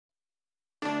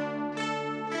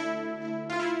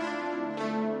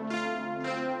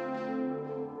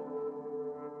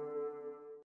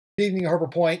Evening, Harbor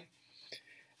Point.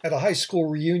 At a high school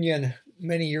reunion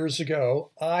many years ago,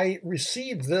 I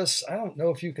received this. I don't know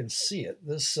if you can see it,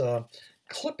 this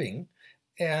clipping.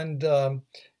 And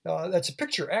that's a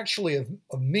picture actually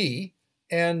of me.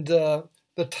 And the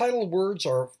title words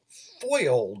are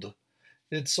foiled.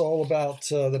 It's all about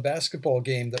the basketball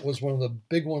game that was one of the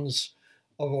big ones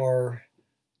of our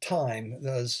time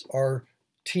as our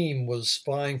team was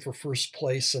vying for first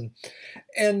place.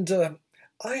 And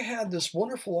I had this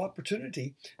wonderful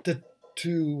opportunity to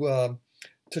to uh,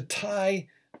 to tie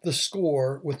the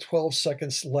score with 12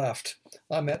 seconds left.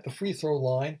 I'm at the free throw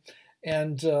line,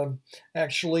 and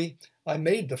actually, I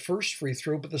made the first free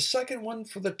throw, but the second one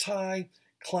for the tie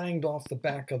clanged off the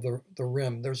back of the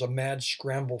rim. There's a mad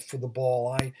scramble for the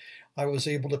ball. I was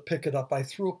able to pick it up. I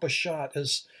threw up a shot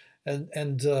as and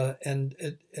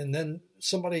then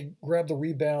somebody grabbed the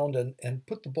rebound and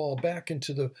put the ball back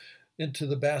into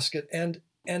the basket,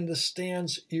 and the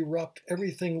stands erupt.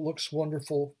 Everything looks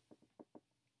wonderful,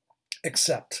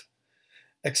 except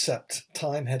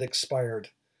time had expired.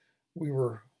 We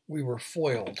were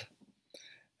foiled,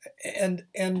 and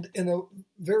in a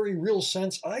very real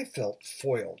sense, I felt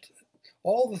foiled.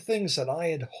 All the things that I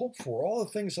had hoped for, all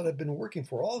the things that I'd been working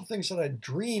for, all the things that I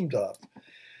dreamed of,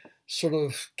 sort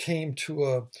of came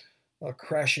to a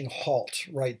crashing halt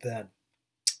right then.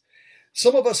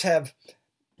 Some of us have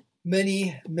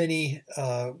many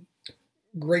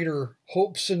greater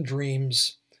hopes and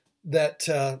dreams that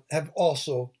have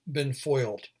also been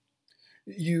foiled.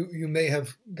 You may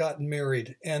have gotten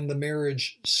married, and the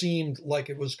marriage seemed like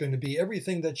it was going to be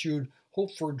everything that you'd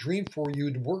hoped for, dreamed for.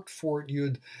 You'd worked for it.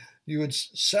 You had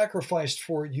sacrificed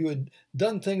for it. You had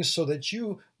done things so that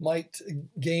you might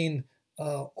gain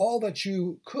all that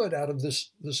you could out of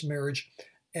this marriage,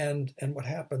 and what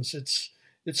happens?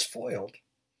 It's foiled.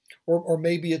 Or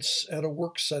maybe it's at a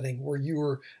work setting where you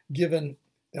were given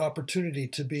the opportunity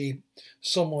to be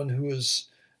someone who is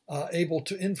able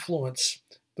to influence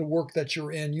the work that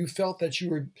you're in. You felt that you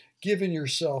were giving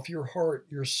yourself, your heart,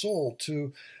 your soul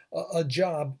to a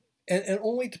job, and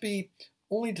only to be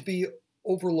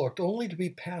overlooked, only to be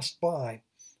passed by,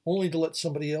 only to let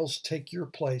somebody else take your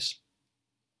place.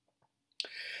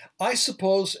 I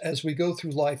suppose as we go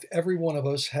through life, every one of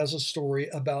us has a story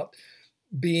about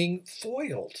being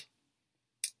foiled.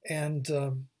 And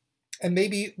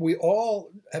maybe we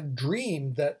all have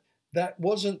dreamed that that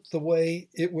wasn't the way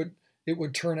it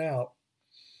would turn out.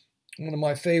 One of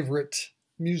my favorite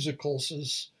musicals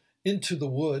is Into the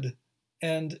Wood,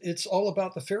 and it's all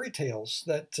about the fairy tales.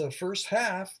 That first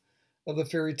half of the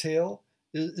fairy tale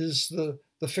is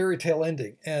the fairy tale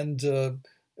ending, and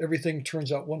everything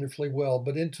turns out wonderfully well.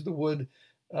 But Into the Wood,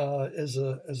 as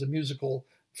a musical,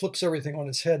 flips everything on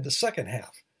its head. The second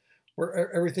half,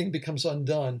 where everything becomes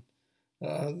undone.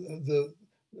 The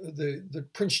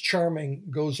Prince Charming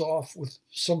goes off with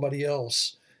somebody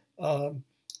else.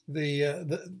 The, uh,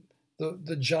 the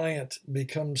the giant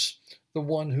becomes the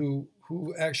one who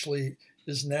actually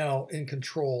is now in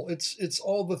control. It's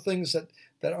all the things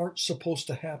that aren't supposed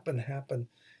to happen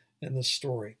in the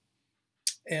story,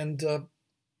 and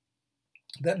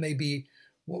that may be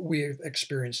what we have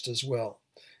experienced as well.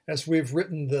 As we've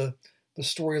written the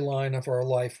storyline of our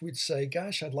life, we'd say,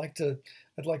 "Gosh, I'd like to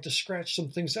scratch some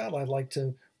things out. I'd like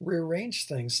to rearrange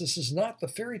things. This is not the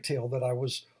fairy tale that I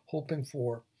was hoping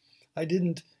for. I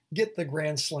didn't get the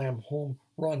grand slam home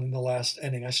run in the last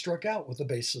inning. I struck out with the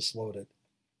bases loaded."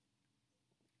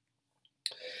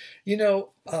 You know,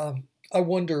 I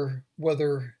wonder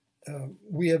whether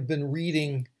we have been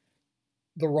reading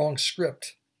the wrong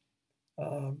script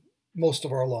uh, most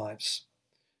of our lives,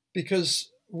 because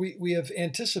we have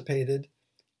anticipated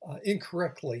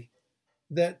incorrectly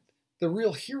that the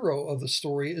real hero of the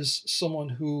story is someone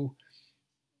who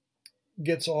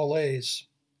gets all A's,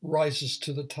 rises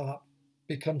to the top,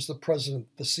 becomes the president,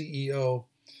 the CEO,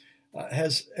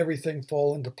 has everything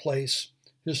fall into place.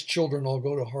 His children all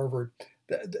go to Harvard.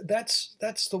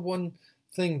 That's the one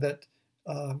thing that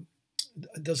uh,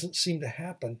 doesn't seem to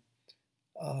happen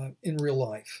in real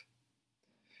life.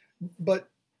 But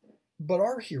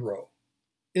our hero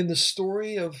in the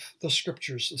story of the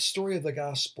scriptures, the story of the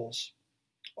Gospels,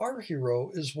 our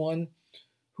hero is one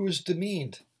who is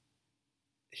demeaned.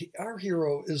 Our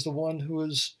hero is the one who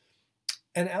is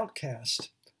an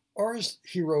outcast. Our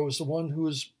hero is the one who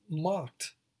is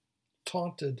mocked,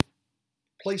 taunted,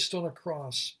 placed on a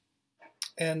cross,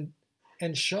 and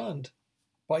shunned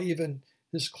by even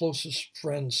his closest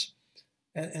friends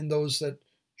and those that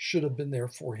should have been there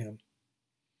for him.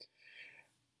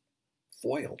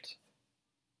 Foiled,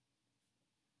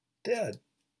 dead,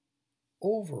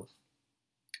 over,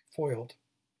 foiled.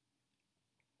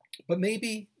 But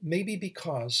maybe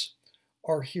because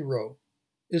our hero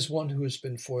is one who has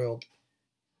been foiled,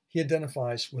 he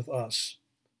identifies with us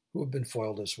who have been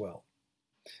foiled as well.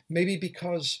 Maybe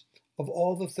because of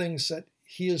all the things that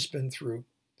he has been through,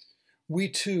 we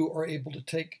too are able to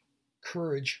take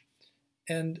courage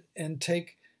and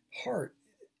take heart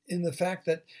in the fact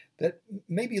that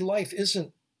maybe life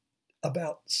isn't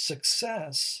about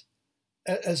success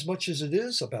as much as it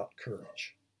is about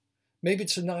courage. Maybe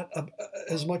it's not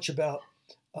as much about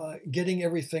getting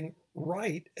everything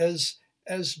right as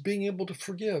being able to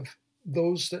forgive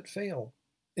those that fail,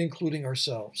 including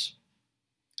ourselves.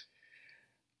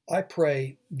 I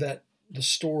pray that the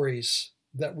stories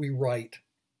that we write,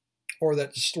 or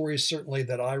that the stories certainly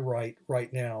that I write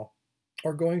right now,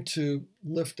 are going to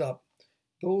lift up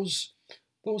those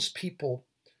people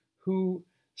who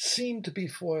seem to be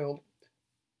foiled,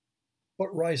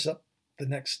 but rise up the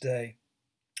next day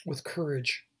with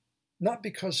courage, not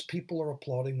because people are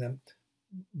applauding them,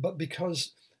 but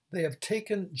because they have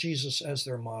taken Jesus as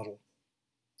their model.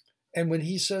 And when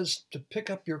he says to pick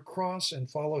up your cross and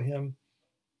follow him,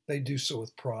 they do so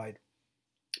with pride,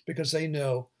 because they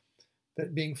know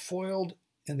that being foiled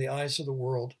in the eyes of the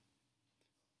world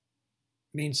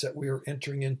means that we are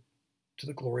entering into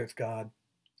the glory of God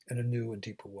in a new and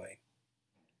deeper way.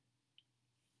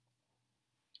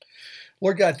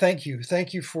 Lord God, thank you.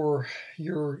 Thank you for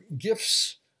your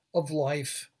gifts of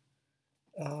life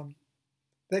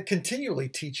that continually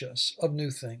teach us of new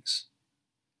things.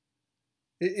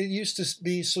 It used to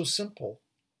be so simple,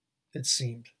 it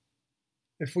seemed.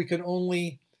 If we could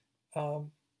only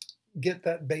get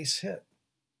that base hit,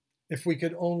 if we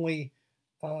could only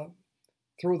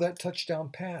throw that touchdown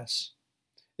pass,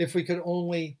 if we could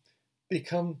only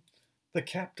become the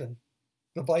captain,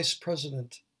 the vice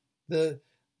president, the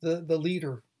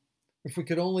leader, if we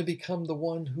could only become the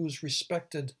one who's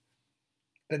respected,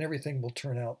 then everything will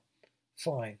turn out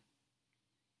fine.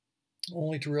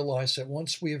 Only to realize that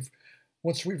once we've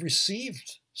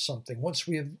received something, once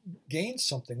we have gained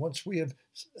something, once we have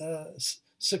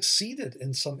succeeded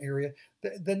in some area,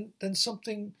 then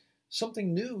something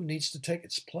new needs to take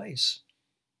its place.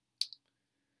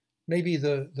 Maybe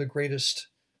the greatest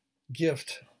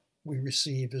gift we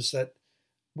receive is that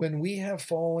when we have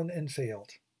fallen and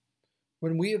failed,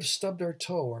 when we have stubbed our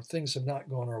toe or things have not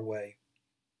gone our way,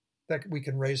 that we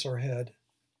can raise our head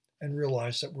and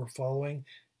realize that we're following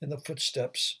in the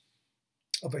footsteps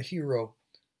of a hero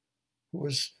who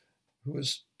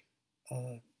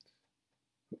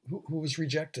was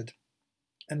rejected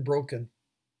and broken,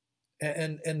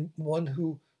 and one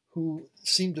who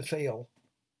seemed to fail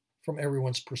from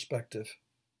everyone's perspective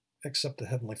except the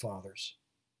Heavenly Father's.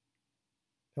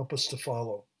 Help us to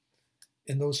follow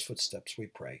in those footsteps, we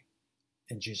pray.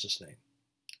 In Jesus' name,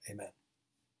 amen.